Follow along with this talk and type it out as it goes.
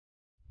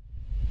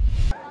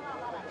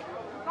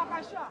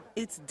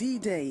It's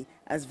D-Day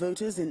as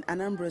voters in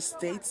Anambra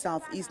State,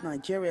 southeast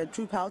Nigeria,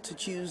 troop out to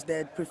choose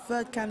their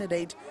preferred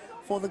candidate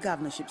for the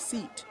governorship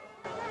seat.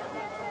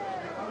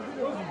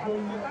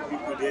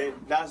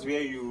 That's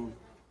where you...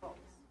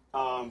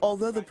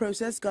 Although the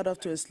process got off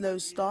to a slow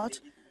start,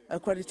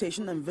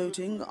 accreditation and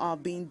voting are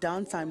being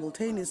done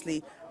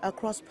simultaneously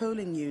across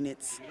polling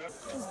units.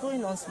 It's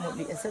going on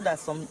smoothly, except that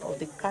some of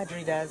the card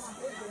readers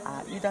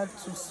are either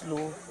too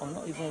slow or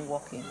not even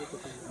working.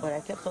 But I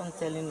kept on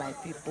telling my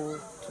people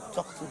to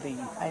talk to the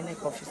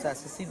INEC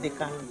officers to see if they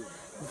can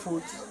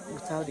vote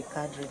without the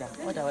card reader.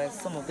 Otherwise,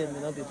 some of them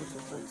may not be able to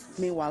vote.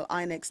 Meanwhile,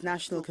 INEC's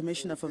National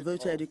Commissioner for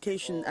Voter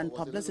Education and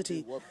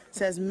Publicity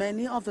says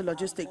many of the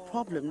logistic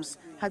problems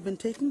had been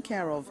taken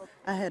care of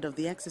ahead of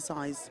the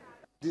exercise.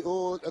 The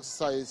whole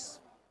exercise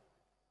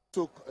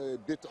took a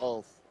bit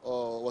of,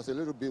 was a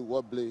little bit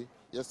wobbly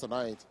yesterday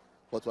night,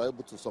 but we were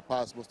able to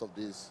surpass most of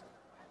these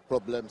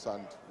problems,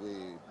 and we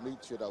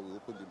made sure that we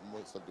opened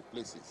most of the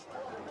places.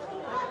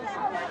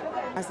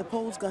 As the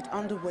polls got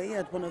underway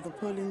at one of the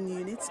polling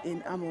units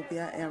in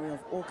Anambra area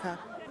of Oka,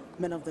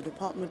 men of the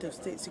Department of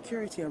State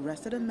Security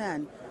arrested a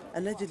man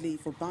allegedly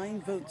for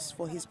buying votes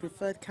for his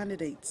preferred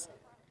candidates.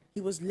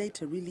 He was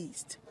later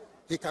released.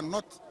 He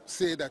cannot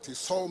say that he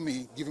saw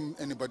me giving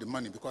anybody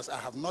money, because I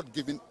have not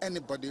given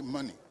anybody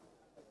money.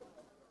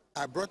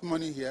 I brought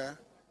money here.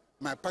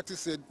 My party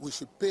said we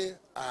should pay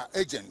our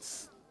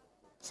agents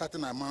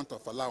certain amount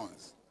of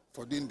allowance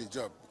for doing the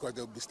job, because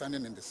they'll be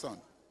standing in the sun.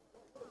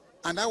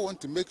 And I want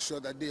to make sure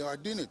that they are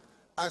doing it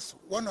as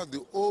one of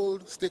the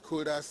old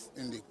stakeholders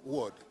in the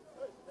ward,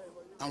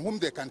 and whom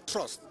they can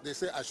trust. They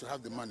say I should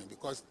have the money,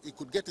 because it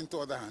could get into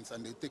other hands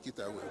and they take it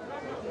away.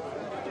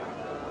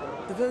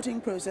 The voting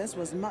process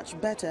was much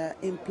better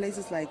in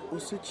places like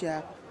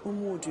Osuchia,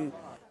 Umudu,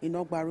 in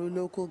Ogbaru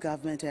local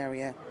government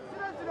area.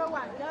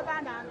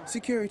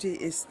 Security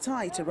is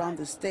tight around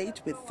the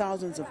state, with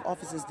thousands of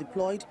officers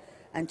deployed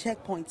and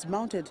checkpoints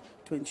mounted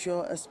to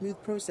ensure a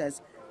smooth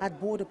process at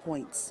border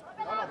points.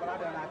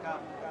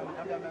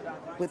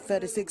 With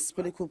 36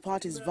 political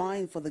parties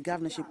vying for the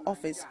governorship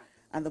office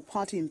and the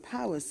party in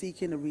power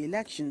seeking a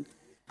re-election,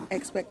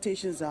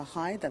 expectations are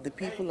high that the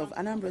people of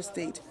Anambra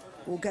State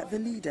will get the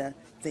leader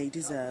they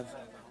deserve.